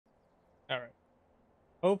Alright.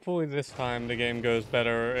 Hopefully this time the game goes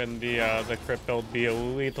better and the crit build be a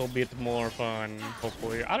little bit more fun.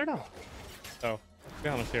 Hopefully. I don't know. So, let's be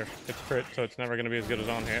honest here. It's crit, so it's never going to be as good as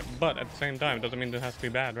on hit. But at the same time, it doesn't mean it has to be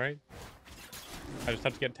bad, right? I just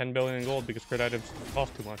have to get 10 billion in gold because crit items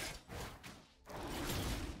cost too much.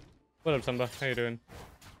 What up, Simba? How you doing?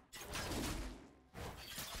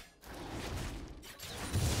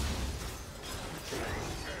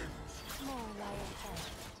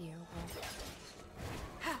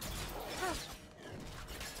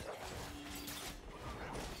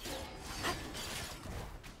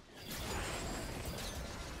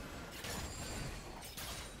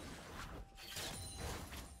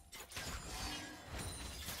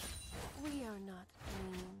 We are not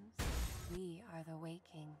dreams. We are the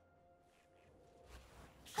waking.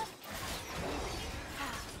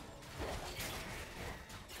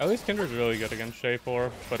 At least Kindred's really good against J4,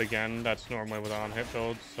 but again, that's normally with on-hit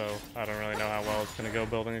builds, so I don't really know how well it's going to go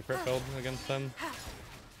building a crit build against them.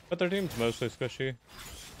 But their team's mostly squishy.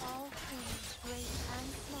 All things great and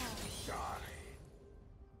small.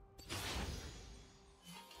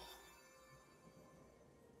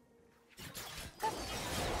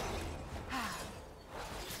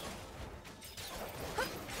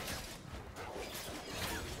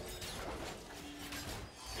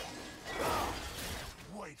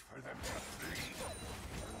 Wait for them to flee.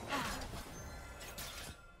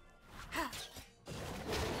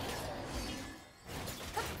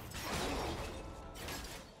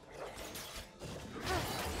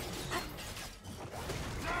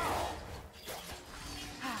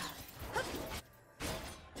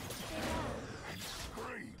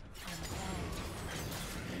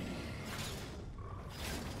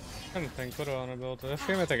 I don't think, what do I want to build? This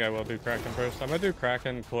game I think I will do Kraken first. I'm going to do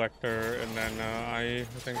Kraken, Collector, and then I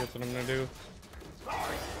think that's what I'm going to do.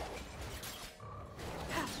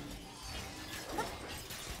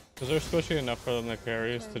 Because they're squishy enough for them to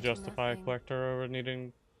carries to justify Collector over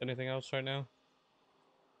needing anything else right now.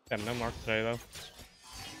 Damn, no mark today though.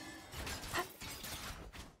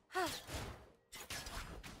 I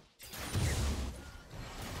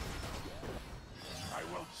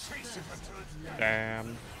will chase it until it's dead.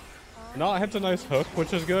 Damn. No, it hits a nice hook,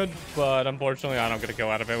 which is good, but unfortunately I don't get a kill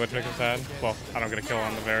out of it, which makes me sad. Well, I don't get a kill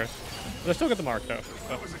on the Varus. But I still get the mark though,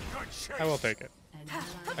 so I will take it.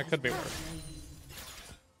 That could be worse.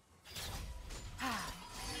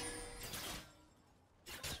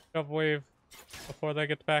 Shove wave before they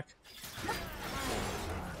get back.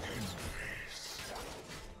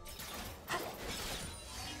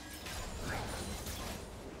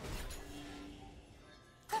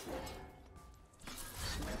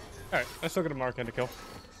 Alright, I still get a mark and a kill.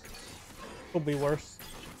 Will be worse.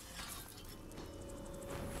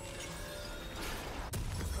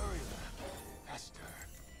 Hurry, faster.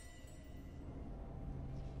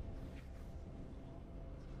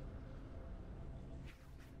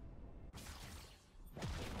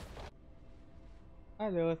 Hi,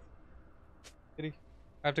 Lilith. Kitty.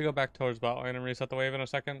 I have to go back towards bot lane and reset the wave in a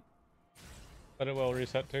second. But it will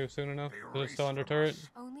reset too soon enough. Because it's still under turret.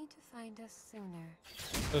 Only to find us sooner.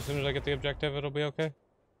 So as soon as I get the objective, it'll be okay.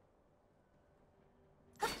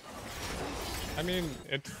 I mean,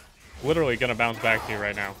 it's literally gonna bounce back to you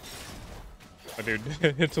right now. Oh, dude,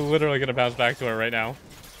 it's literally gonna bounce back to it right now.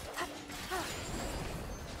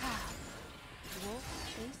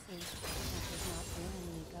 Wolf chases, but does not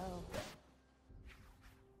willingly go.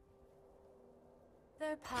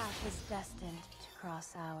 Their path is destined to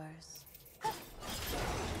cross ours.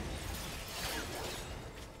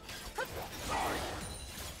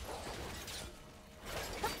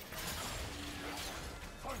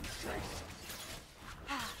 Fun chase.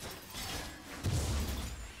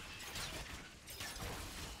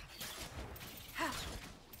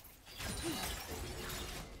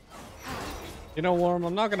 You know, Worm,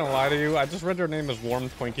 I'm not gonna lie to you. I just read her name as Warm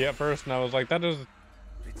Twinkie at first, and I was like, that is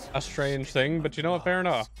a strange thing, but you know what? Fair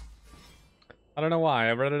enough. I don't know why.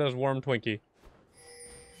 I read it as Warm Twinkie.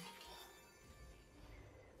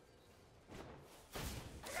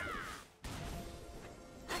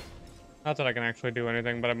 Not that I can actually do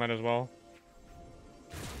anything, but I might as well.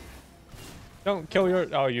 Don't kill your...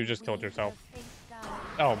 Oh, you just killed yourself.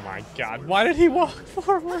 Oh my god. Why did he walk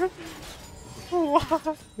forward?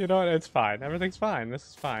 What? You know what? It's fine. Everything's fine. This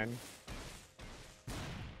is fine.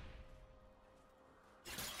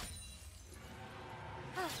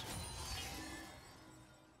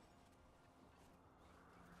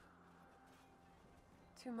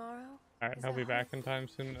 Tomorrow. Alright, is he'll a be back in hope. time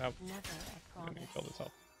soon. Oh, Never a let me promise. kill this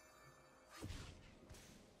up.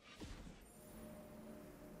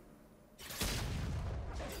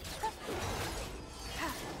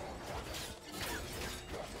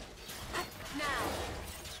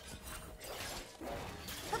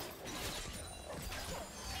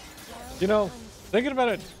 You know, thinking about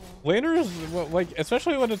it, laners, like,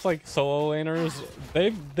 especially when it's like solo laners,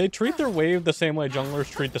 they treat their wave the same way junglers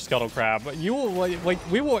treat the scuttle crab. You will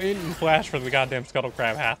like we will int and flash for the goddamn scuttle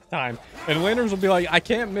crab half the time, and laners will be like, I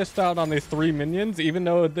can't miss out on these 3 minions, even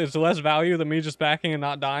though there's less value than me just backing and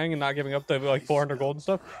not dying and not giving up the like 400 gold and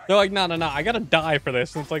stuff. They're like, no, I gotta die for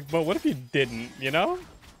this. And it's like, but what if you didn't? You know?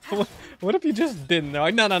 What if you just didn't? They're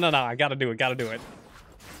like, no, I gotta do it, gotta do it.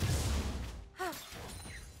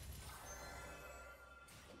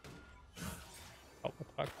 Oh, what the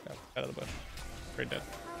fuck? Out of the bush. Great dead.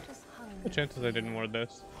 The chances I didn't ward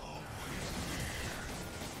this.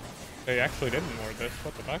 They actually didn't ward this.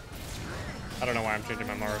 What the fuck? I don't know why I'm changing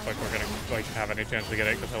my mark. Like, we're gonna like have any chance to get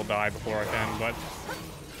it because he'll die before I can, but.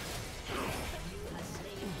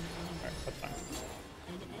 Alright, that's fine.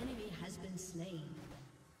 An enemy has been slain.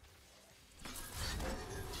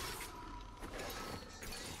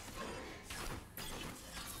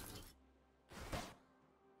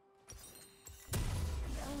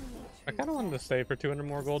 I kind of wanted to stay for 200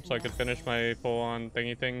 more gold so I could finish my full-on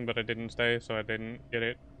thingy thing, but I didn't stay, so I didn't get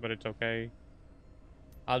it, but it's okay.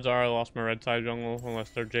 Odds are I lost my red side jungle, unless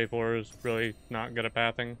their J4 is really not good at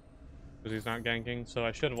pathing, because he's not ganking, so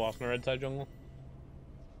I should have lost my red side jungle.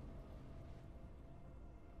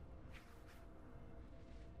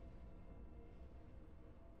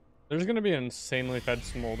 There's going to be an insanely fed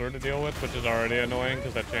Smolder to deal with, which is already annoying,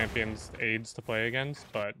 because that champion's aids to play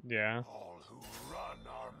against, but yeah. All who run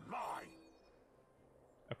are mine.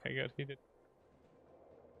 Okay, good. He did.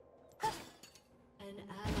 An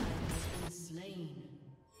ally has been slain.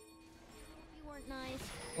 You weren't nice.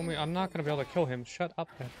 I mean, I'm not gonna be able to kill him. Shut up,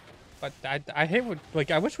 man. But I hate when,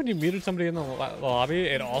 like, I wish when you muted somebody in the lobby,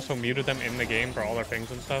 it also muted them in the game for all their things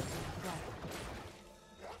and stuff.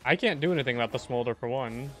 I can't do anything about the Smolder for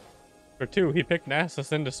one. For two, he picked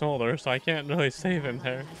Nasus into Smolder, so I can't really save him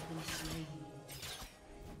there.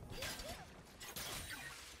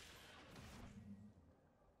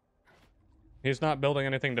 He's not building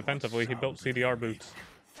anything defensively. He built CDR boots.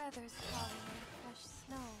 Feathers falling on fresh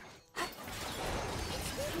snow.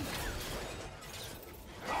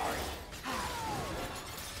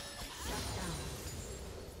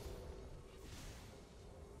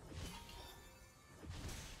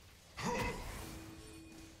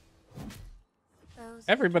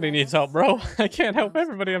 Everybody needs help, bro. I can't help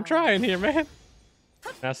everybody. I'm trying here, man.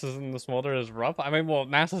 Nasus in the Smolder is rough. I mean, well,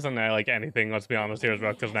 Nasus in there, like anything, let's be honest here as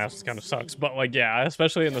well, because Nasus kind of sucks. But, like, yeah,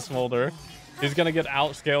 especially in the Smolder, he's going to get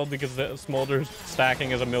outscaled because the Smolder's stacking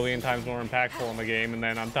is 1,000,000 times more impactful in the game. And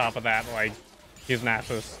then on top of that, like, he's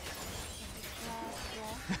Nasus.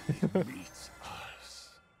 Meet us.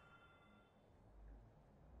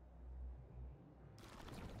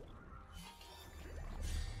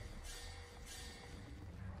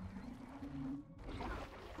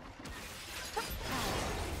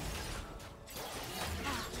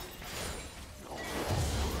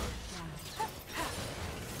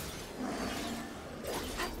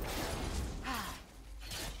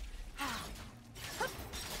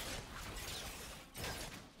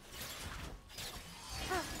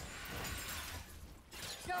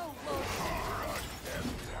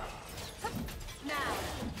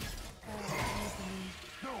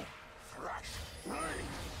 No thrash flame.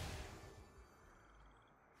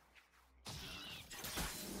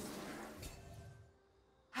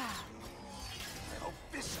 Now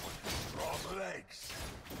this one, strong legs.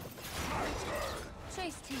 My turn.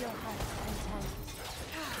 Chase to your heart's content.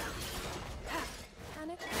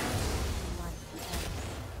 Panic life.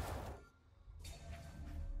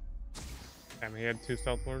 Damn, he had 2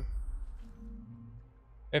 stealth ward.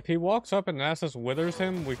 If he walks up and Nasus withers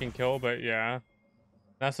him, we can kill, but yeah.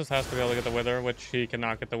 Nasus has to be able to get the wither, which he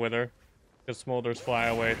cannot get the wither. Because Smolder's fly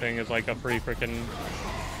away thing is like a free freaking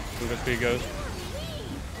move speed goes.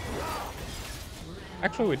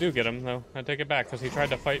 Actually, we do get him, though. I take it back, because he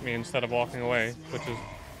tried to fight me instead of walking away, which is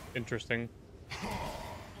interesting. An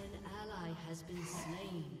ally has been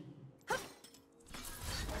slain.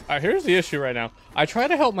 Alright, here's the issue right now. I try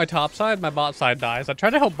to help my top side, my bot side dies. I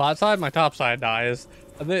try to help bot side, my top side dies.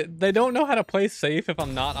 They don't know how to play safe if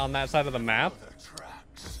I'm not on that side of the map.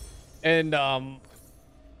 And,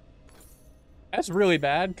 that's really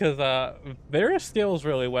bad, because, Varus scales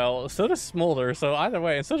really well. So does Smolder, so either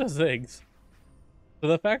way, and so does Ziggs. So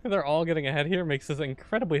the fact that they're all getting ahead here makes this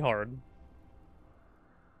incredibly hard.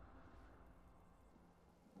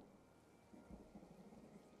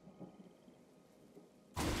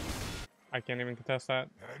 I can't even contest that.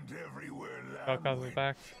 And everywhere Vel'Koz is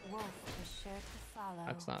back. Wolf is sure to follow.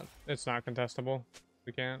 That's not, it's not contestable.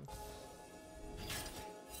 We can't.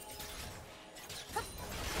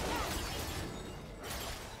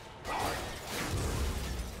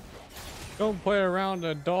 Don't play around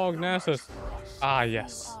a dog, Nasus. Ah, You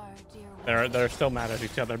yes. are, dear one. They're still mad at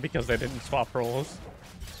each other because they didn't swap roles.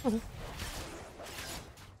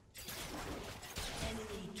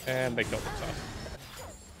 And they killed themselves.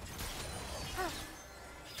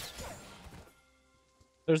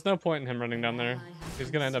 There's no point in him running down there. He's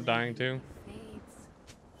gonna end up dying too. Fades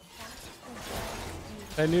fast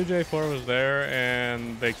as I knew J4 was there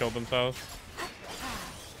and they killed themselves.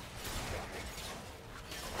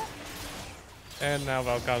 And now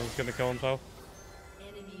Valkaz is gonna kill himself.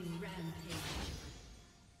 Enemy rampage.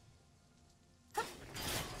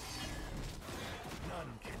 None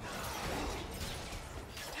can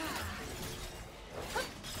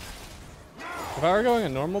If I were going a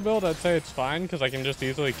normal build, I'd say it's fine because I can just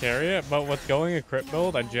easily carry it. But with going a crit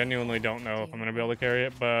build, I genuinely don't know if I'm gonna be able to carry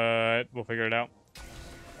it, but we'll figure it out.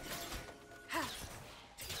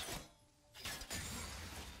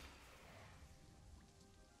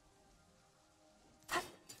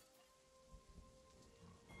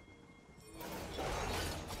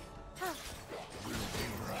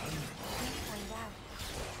 find out.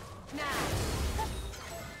 Now.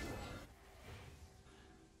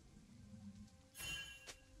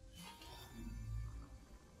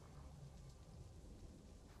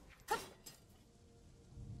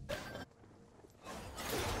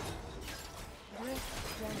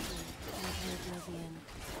 Drift gently into oblivion.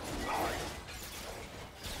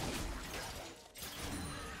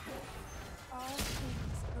 All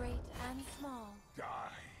things great and small. die.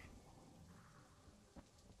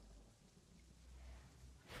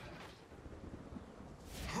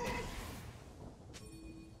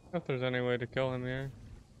 If there's any way to kill him here.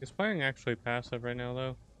 He's playing actually passive right now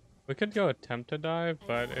though. We could go attempt to dive,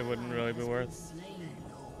 but it wouldn't really be worth. Slain.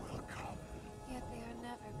 Yet they are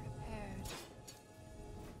never prepared.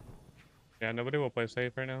 Yeah, nobody will play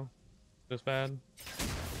safe right now. This bad.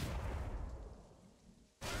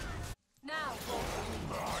 Now,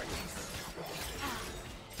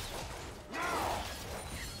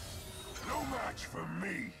 No match for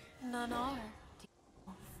me. none are. dear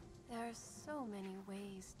wolf. There are so many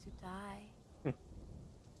ways to die.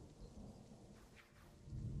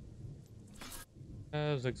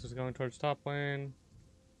 Ziggs is going towards top lane.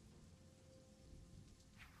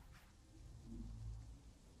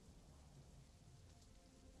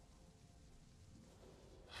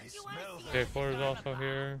 I smell J4 is also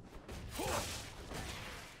here.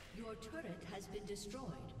 Your turret has been destroyed.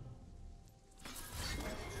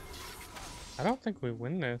 I don't think we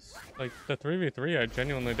win this. Like, the 3v3, I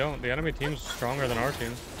genuinely don't. The enemy team's stronger than our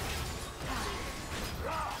team.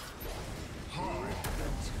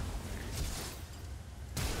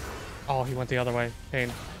 Oh, he went the other way.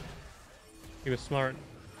 Pain. He was smart.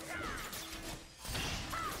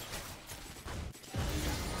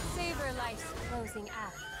 Savor life's closing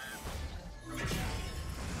act.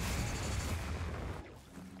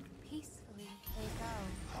 Peacefully they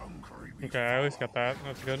go. hungry. Okay, I at least got that.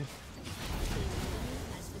 That's good.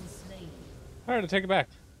 Has been slain. Alright, to take it back.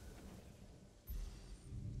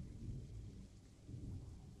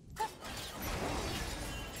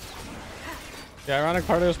 The ironic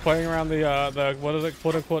part is playing around the what is it,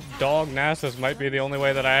 quote unquote dog Nasus might be the only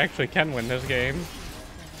way that I actually can win this game.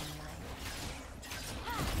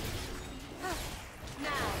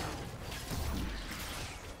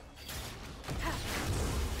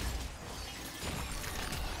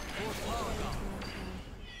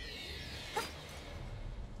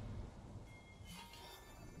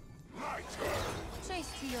 My turn.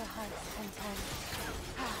 Chase to your heart's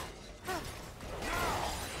content.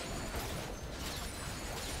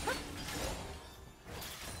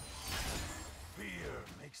 Fear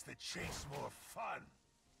makes the chase more fun.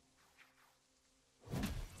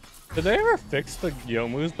 Did they ever fix the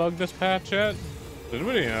Yomu's bug this patch yet? Does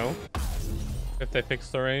anybody know if they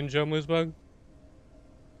fixed the range Yomu's bug?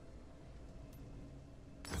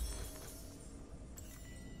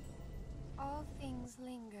 All things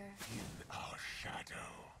linger. In our shadow.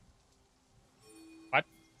 What?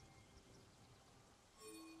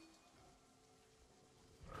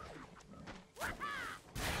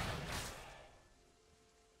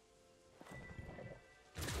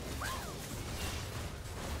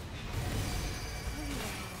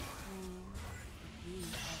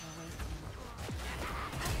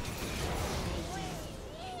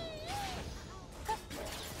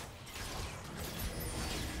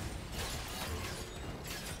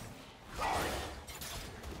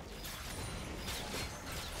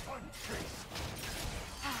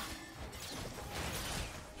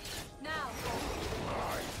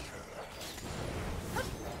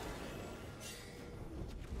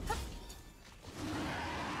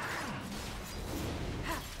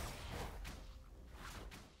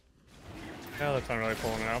 Yeah, that's not really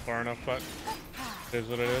pulling it out far enough, but it is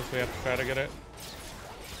what it is. We have to try to get it.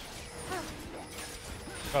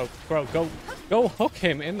 Oh, bro, go hook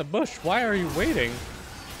him in the bush. Why are you waiting?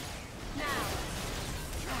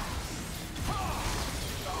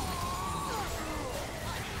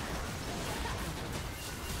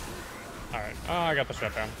 Alright. Oh, I got the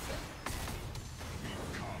shutdown.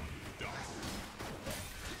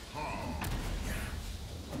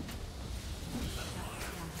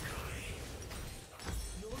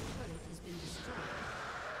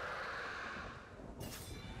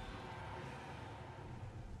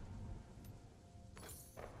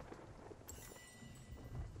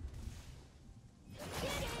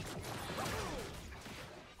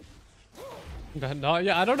 No,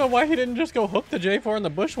 yeah, I don't know why he didn't just go hook the J4 in the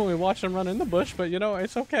bush when we watched him run in the bush, but you know,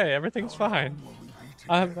 it's okay. Everything's fine.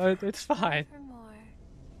 It's fine. For more.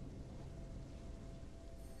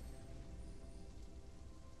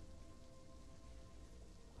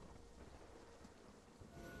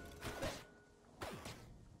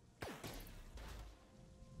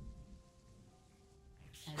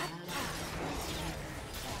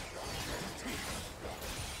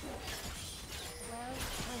 Well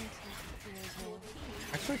hunted, dear wolf.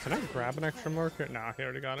 Actually, can I grab an extra marker? Nah, he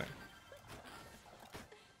already got it.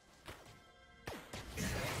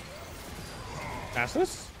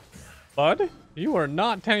 Nasus? Bud? You are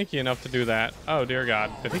not tanky enough to do that. Oh, dear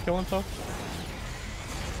God. Did he kill himself?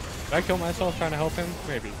 Did I kill myself trying to help him?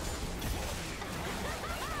 Maybe.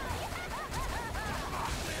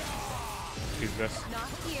 Jesus. Not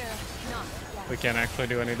here, not yet. We can't actually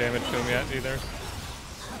do any damage to him yet, either.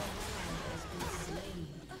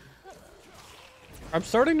 I'm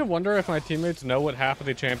starting to wonder if my teammates know what half of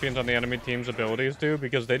the champions on the enemy team's abilities do,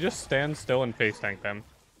 because they just stand still and face tank them.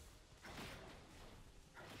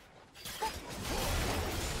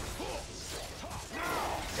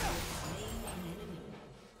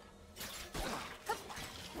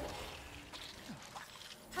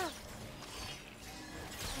 And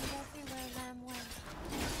everywhere Lamb went.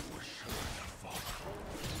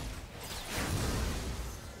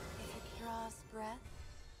 If it draws breath,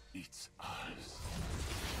 It's us.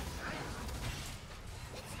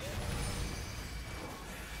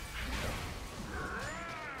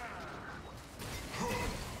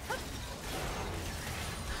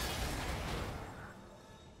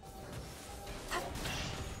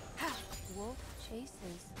 wolf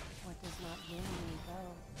chases what does not willingly go.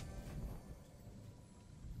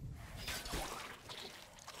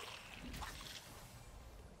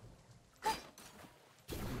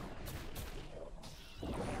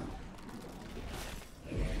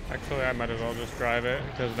 Actually, I might as well just drive it,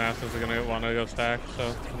 because Nasus is gonna want to go stack, so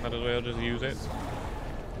I might as well just use it.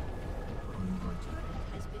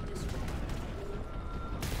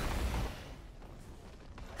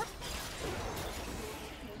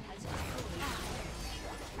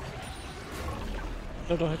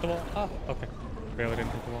 No, don't hit the wall. Ah, okay. Barely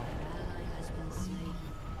didn't hit the wall.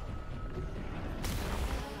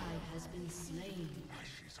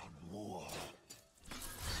 Ashes on war.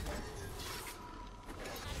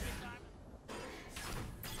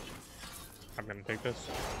 I'm gonna take this.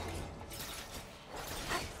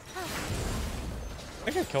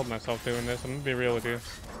 I think I killed myself doing this. I'm gonna be real with you.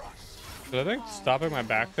 But I think stopping my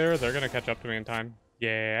back there, they're gonna catch up to me in time.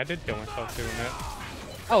 Yeah, I did kill myself doing it.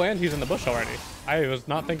 Oh, and he's in the bush already. I was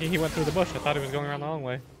not thinking he went through the bush. I thought he was going around the long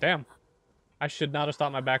way. Damn. I should not have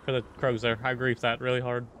stopped my back for the crows there. I griefed that really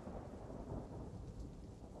hard.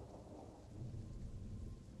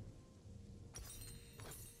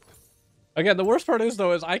 Again, the worst part is,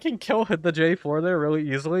 though, is I can kill the J4 there really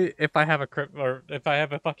easily if I have a crit, or if I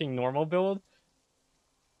have a fucking normal build.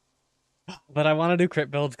 But I want to do crit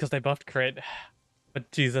builds because they buffed crit. But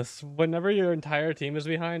Jesus, whenever your entire team is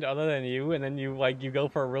behind other than you, and then you go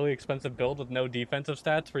for a really expensive build with no defensive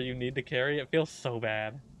stats where you need to carry, it feels so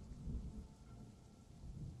bad.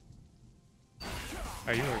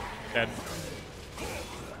 Oh, you are dead.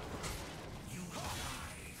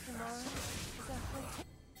 Tomorrow is a hope,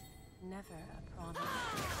 never a promise.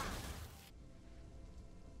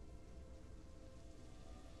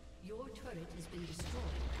 Your turret has been destroyed.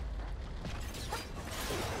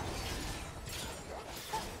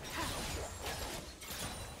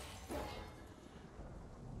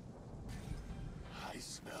 I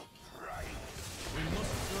smell pride. We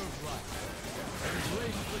must serve right.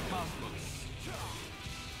 Embrace the cosmos.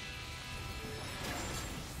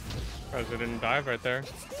 President dive right there.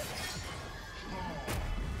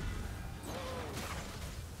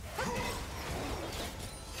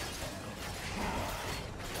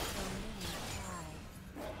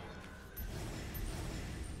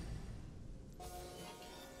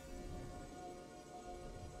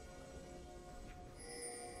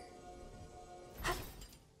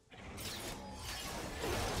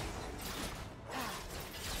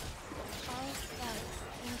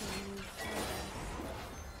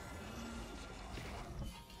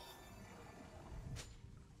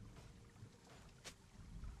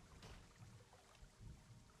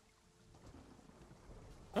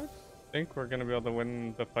 think we're gonna be able to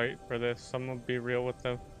win the fight for this. Someone be real with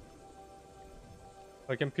them.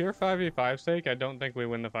 Like in pure 5v5 sake, I don't think we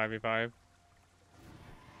win the 5v5.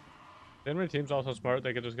 The enemy team's also smart.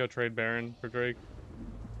 They could just go trade Baron for Drake.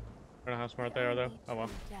 I don't know how smart they are though. Oh well.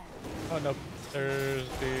 Oh nope. There's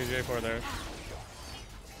the J4 there.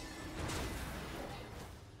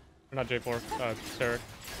 Or not J4, Derek.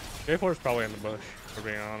 J4 is probably in the bush, for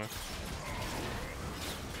being honest.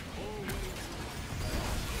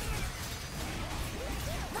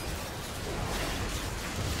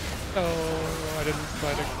 Oh, I didn't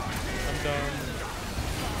fight it. I'm done.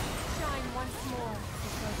 Shine once more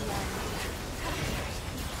before the end.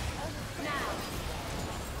 Now.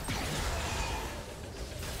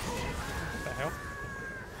 What the hell?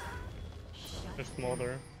 Just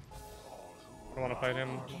Smolder. I don't want to fight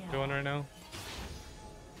him doing right now.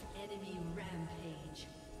 Enemy rampage.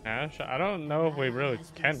 Ash? I don't know if we really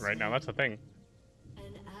can right now. That's the thing.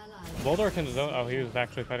 An ally. Boulder can zone. Oh, he was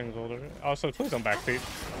actually fighting Boulder. Also, please don't backseat.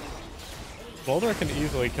 Boulder can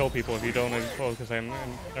easily kill people if you don't focus him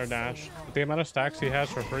or dash. With the amount of stacks he has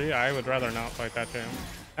for free, I would rather not fight that champ.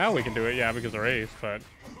 Now we can do it, yeah, because they're ace, but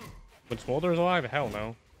when Smolder's alive, hell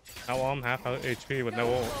no. Now I'm half HP with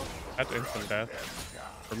no ult. That's instant death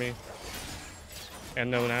for me.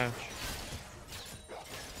 And no Nash.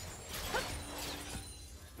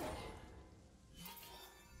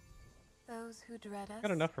 Those who dread us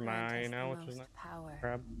Got enough for my grant eye us now, the which is most nice. power.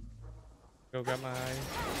 Grab. Go grab my eye.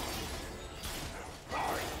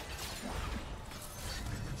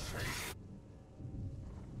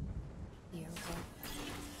 Dear hope.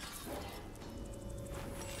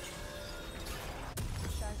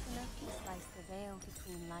 Sharp enough to slice the veil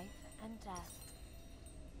between life and death.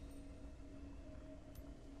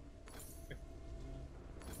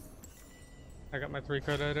 I got my 3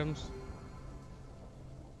 card items.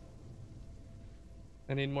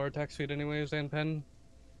 I need more attack speed anyways, and pen.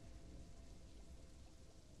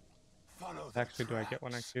 Attack speed do I get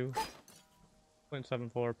when I Q?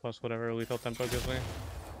 0.74 plus whatever lethal tempo gives me.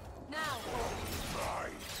 Now.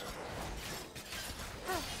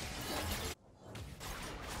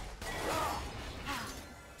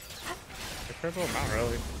 The critical? Not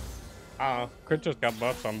really. Crit just got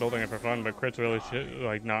buffed, so I'm building it for fun, but crit's really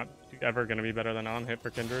like not ever gonna be better than on hit for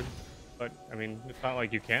Kindred. But I mean, it's not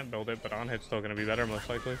like you can't build it, but on hit's still gonna be better most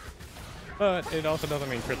likely. But it also doesn't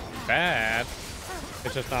mean crit's bad.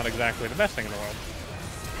 It's just not exactly the best thing in the world.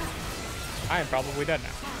 I am probably dead now.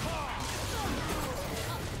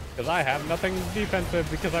 Because I have nothing defensive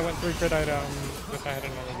because I went 3 crit items. If I had a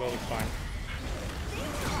normal build, it's fine.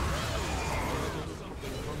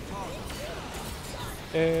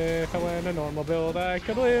 If I went a normal build, I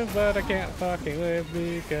could live, but I can't fucking live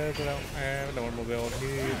because I don't have a normal build.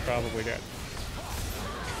 He's probably dead.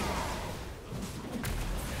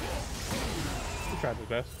 He tried his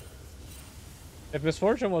best. If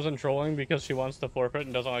Misfortune wasn't trolling because she wants to forfeit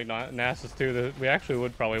and doesn't like Nasus too, we actually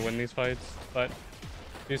would probably win these fights. But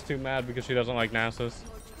she's too mad because she doesn't like Nasus.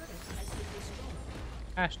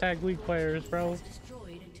 Hashtag weak players, bro.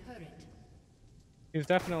 He's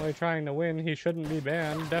definitely trying to win. He shouldn't be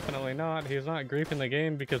banned. Definitely not. He's not griefing the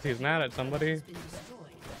game because he's mad at somebody.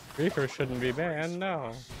 Griefers shouldn't be banned,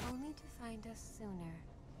 no. Only to find us sooner.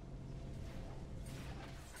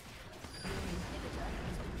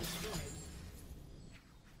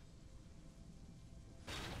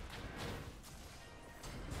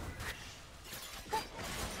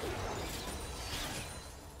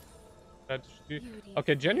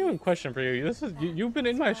 Okay, genuine question for you. This is you've been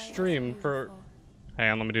in my stream for,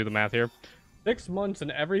 hang on, let me do the math here. 6 months, and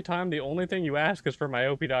every time the only thing you ask is for my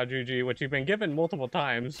op.gg, which you've been given multiple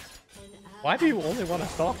times. Why do you only want to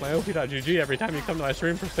stalk my op.gg every time you come to my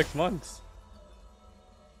stream for 6 months?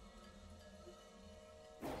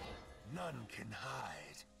 None can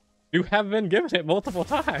hide. You have been given it multiple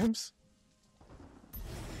times.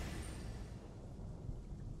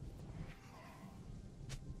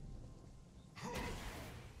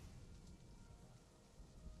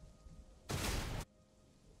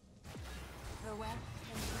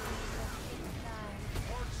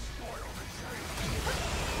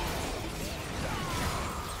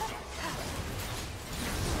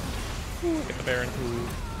 Get the Baron too.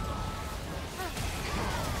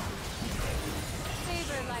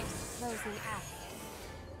 Favor life's closing act.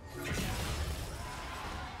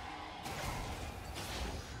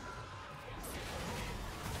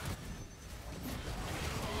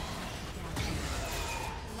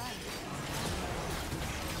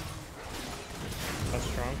 That's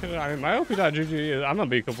strong. I mean, my op.gg is, I'm gonna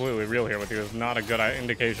be completely real here with you, is not a good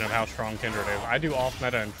indication of how strong Kindred is. I do off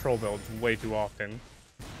meta and troll builds way too often.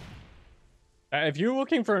 If you're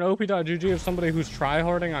looking for an OP.GG of somebody who's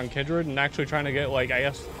tryharding on Kindred and actually trying to get, like, I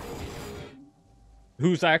guess,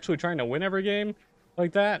 who's actually trying to win every game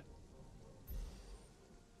like that,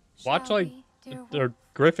 watch, Shall like, we, dear their wolf?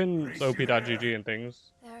 Griffin's OP.GG and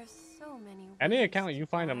things. There are so many Any ways account to you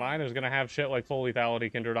find of die. mine is gonna have shit like full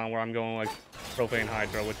lethality Kindred on where I'm going like Profane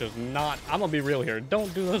Hydra, which is not. I'm gonna be real here.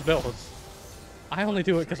 Don't do those builds. I only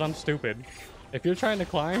do it because I'm stupid. If you're trying to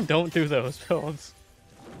climb, don't do those builds.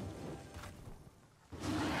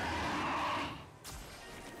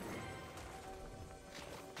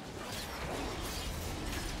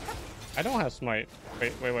 I don't have smite.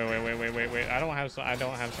 Wait. I don't want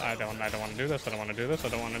to do this. I don't want to do this. I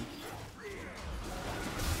don't want to.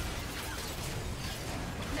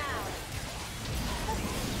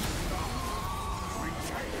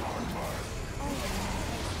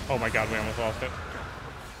 Oh my god, we almost lost it.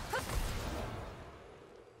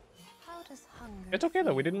 How does hunger It's okay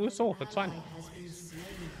though, we feel? didn't lose soul. It's fine. Has been slain.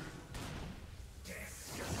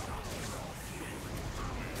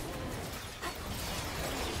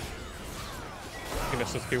 He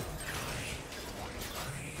missed his Q.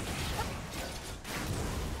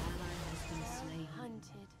 Ally has been slain.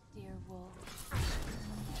 Hunted, dear wolf.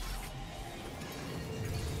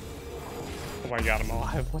 Oh my god, I'm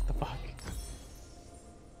alive. What the fuck?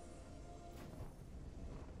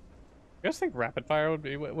 You guys think rapid fire would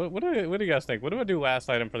be? What do you guys think? What do I do last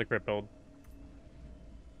item for the crit build?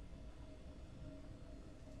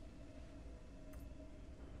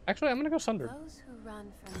 Actually, I'm gonna go Sunder. Those who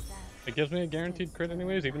run from death. It gives me a guaranteed crit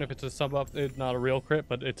anyways, even if it's a sub up. It's not a real crit,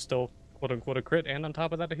 but it's still quote unquote a crit, and on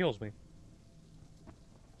top of that, it heals me.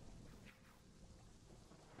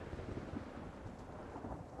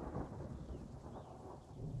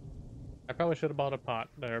 I probably should have bought a pot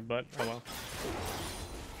there, but oh well.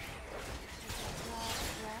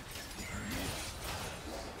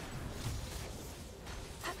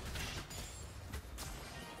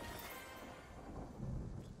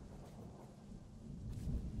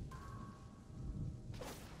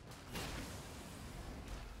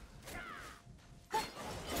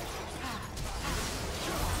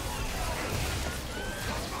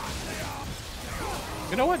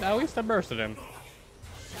 You know what? At least I bursted him.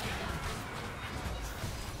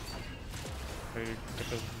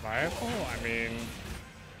 If it's viable? I mean,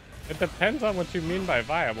 it depends on what you mean by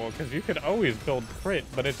viable, because you could always build crit,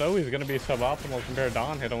 but it's always going to be suboptimal compared to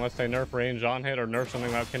on hit unless they nerf range on hit or nerf something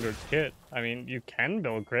about Kindred's kit. I mean, you can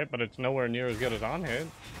build crit, but it's nowhere near as good as on hit.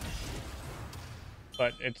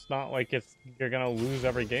 But it's not like you're going to lose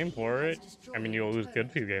every game for it. I mean, you'll lose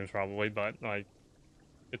good few games probably, but like,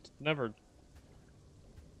 it's never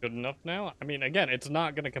good enough now. I mean, again, it's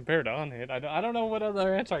not going to compare to on hit. I don't know what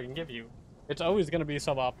other answer I can give you. It's always going to be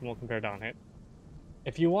suboptimal compared to on hit.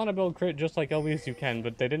 If you want to build crit just like always, you can,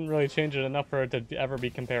 but they didn't really change it enough for it to ever be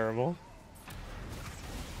comparable.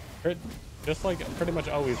 Crit, just like pretty much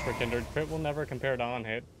always for Kindred, crit will never compare to on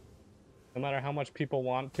hit. No matter how much people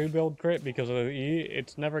want to build crit because of the E,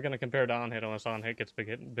 it's never going to compare to on hit unless on hit gets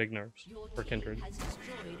big nerfs for Kindred. Has destroyed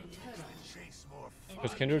a turret. Chase more fun.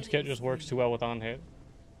 Because Kindred's kit just works too well with on hit.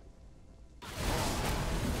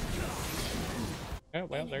 Oh,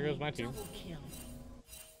 well, there goes my team. Double kill.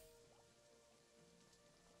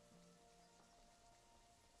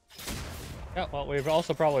 Yeah, well, we've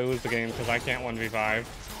also probably lose the game because I can't 1v5,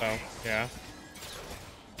 so, yeah.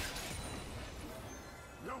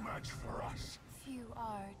 No match for us. Few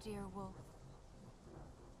are, dear wolf.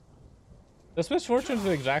 This misfortune's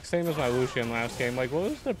the exact same as my Lucian last game. Like, what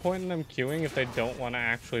was the point in them queuing if they don't want to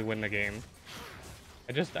actually win the game?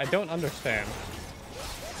 I don't understand.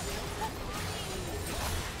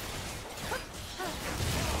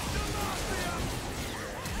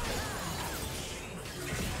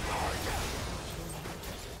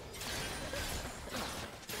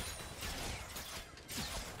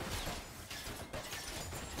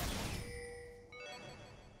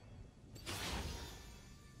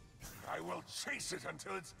 I will chase it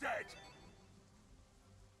until it's dead.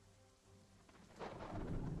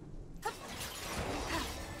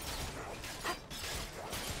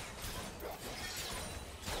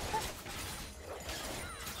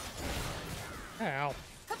 Ow.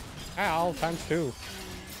 Ow, times two.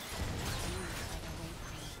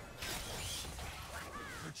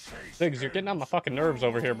 The chase. Ziggs, you're getting on my fucking nerves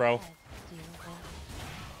over here, bro. All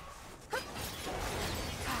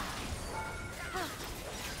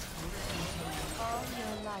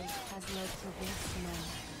your life has led to this now.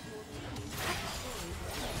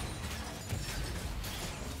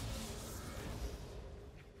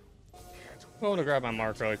 I'm going to grab my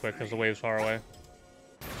mark really quick because the wave's far away.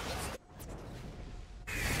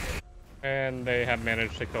 And they have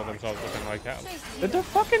managed to kill themselves within like that. Did the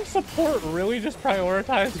fucking support really just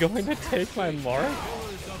prioritize going to take my mark?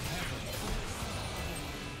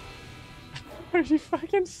 Are you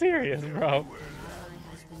fucking serious, bro?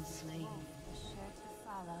 Has been slain. Sure to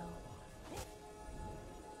follow.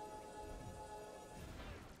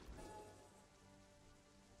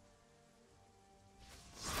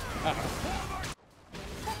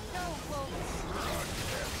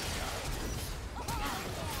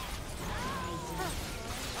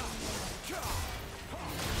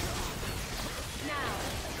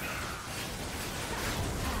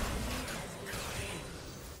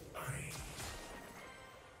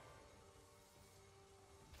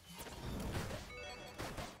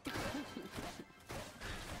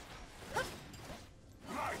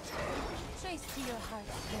 Chase to your heart's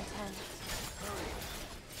content.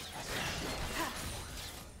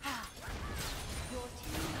 Your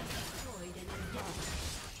team has destroyed an inhibitor.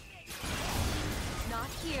 Not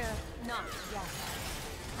here, not yet.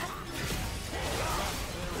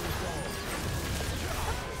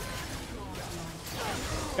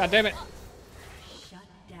 God damn it. Shut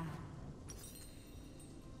down.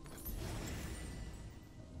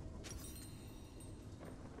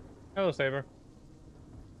 Hello, Saber.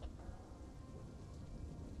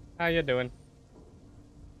 How you doing?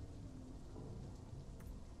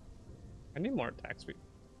 I need more attack speed.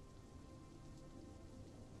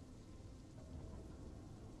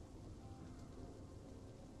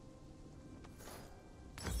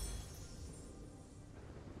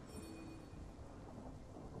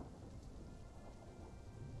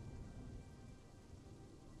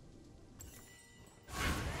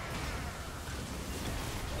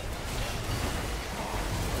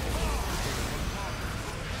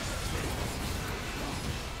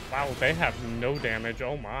 Wow, they have no damage.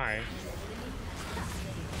 Oh my.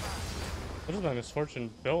 What is my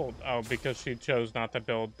misfortune build? Oh, because she chose not to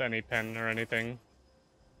build any pen or anything.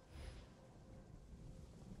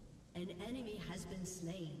 An enemy has been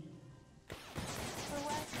slain. The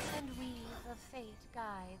weft and weave of fate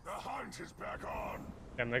guides. The hunt is back on.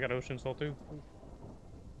 Damn, they got Ocean Soul too.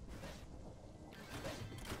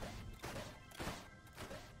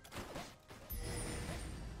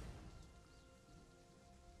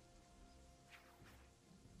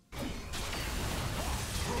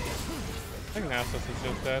 I think Nasus is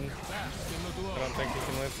just dead. I don't think he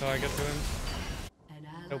can live till I get to him. An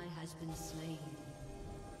ally Nope. has been slain.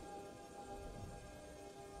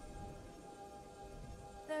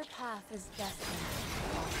 Their path is destined.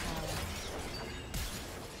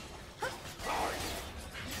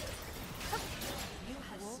 You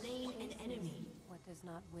have slain an enemy. What does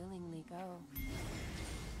not willingly go.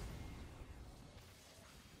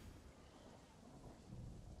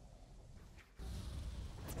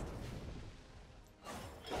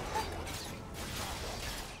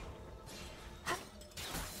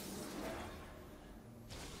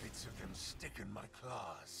 Bits of them stick in my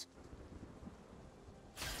claws.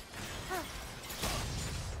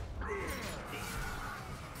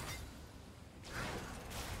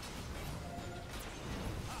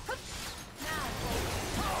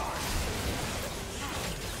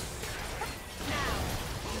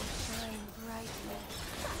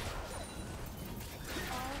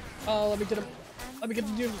 Oh, let me get him. Let me get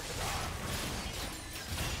the dude.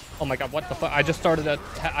 Oh my god, what the fuck? I just started a.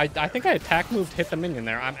 I think I attack moved, hit the minion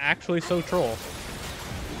there. I'm actually so troll.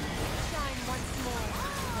 Shine once more.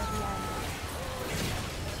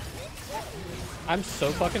 I'm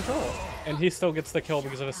so fucking troll. And he still gets the kill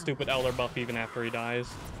because of a stupid elder buff even after he dies.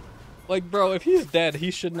 Like, bro, if he's dead,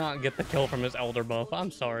 he should not get the kill from his elder buff.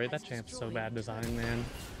 I'm sorry, that champ's so bad design, man.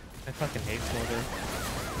 I fucking hate Smolder.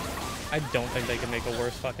 I don't think they can make a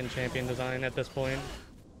worse fucking champion design at this point.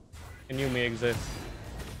 And Yumi exists.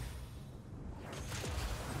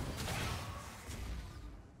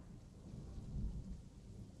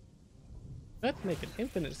 Let's make an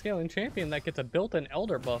infinite scaling champion that gets a built-in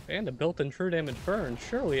elder buff and a built-in true damage burn.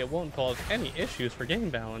 Surely it won't cause any issues for game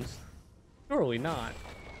balance. Surely not.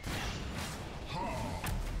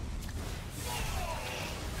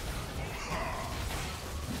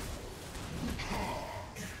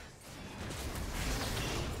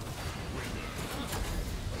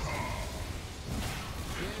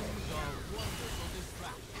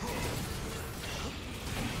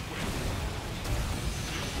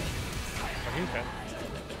 Okay.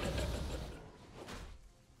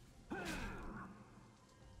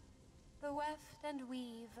 The weft and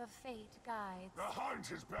weave of fate guides. The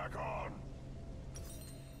hunt is back on.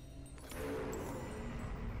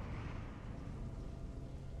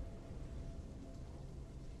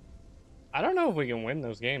 I don't know if we can win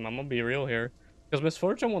this game. I'm gonna be real here. Because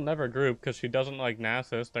Misfortune will never group because she doesn't like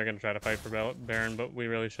Nasus. They're gonna try to fight for Baron, but we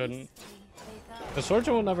really shouldn't.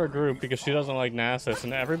 Misfortune will never group because she doesn't like Nasus,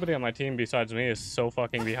 and everybody on my team besides me is so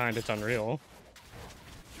fucking behind, it's unreal.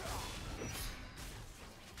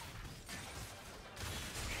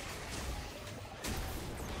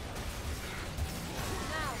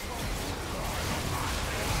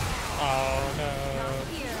 Oh no.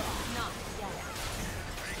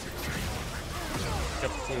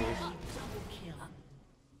 Get fooled.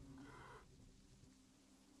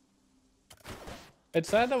 It's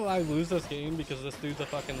sad that I lose this game because this dude's a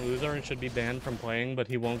fucking loser and should be banned from playing, but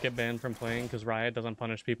he won't get banned from playing because Riot doesn't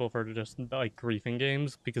punish people for just, like, griefing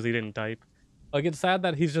games because he didn't type. Like, it's sad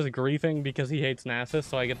that he's just griefing because he hates Nasus,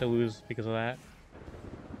 so I get to lose because of that.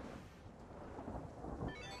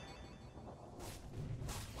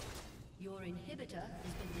 Your inhibitor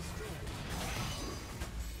has been destroyed.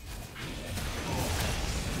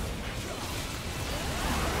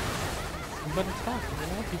 But it's tough, you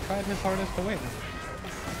know? He tried his hardest to win.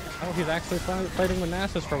 Oh, he's actually fighting with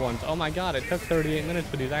Nasus for once. Oh my god, it took 38 minutes,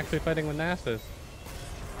 but he's actually fighting with Nasus.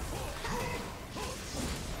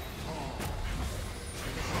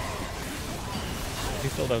 He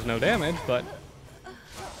still does no damage, but...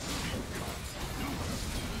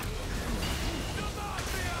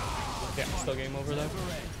 Yeah, still game over though.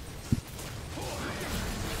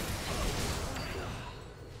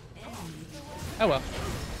 Oh well.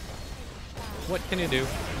 What can you do?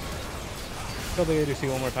 Kill the ADC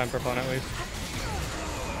one more time for fun at least.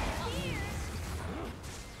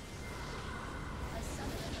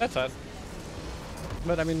 That's sad.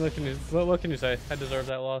 But I mean, what can you say? I deserve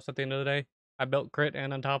that loss at the end of the day. I built crit,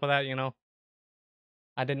 and on top of that, you know,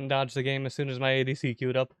 I didn't dodge the game as soon as my ADC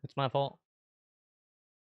queued up. It's my fault.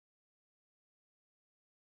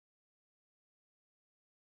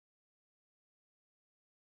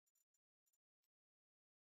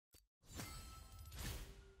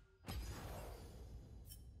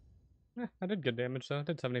 I did good damage though. I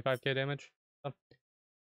did 75k damage. So,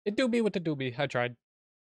 it do be what it do be. I tried.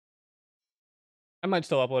 I might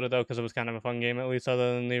still upload it though, because it was kind of a fun game at least,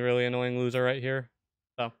 other than the really annoying loser right here.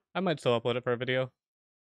 So, I might still upload it for a video.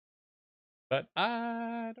 But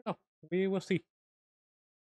I don't know. We will see.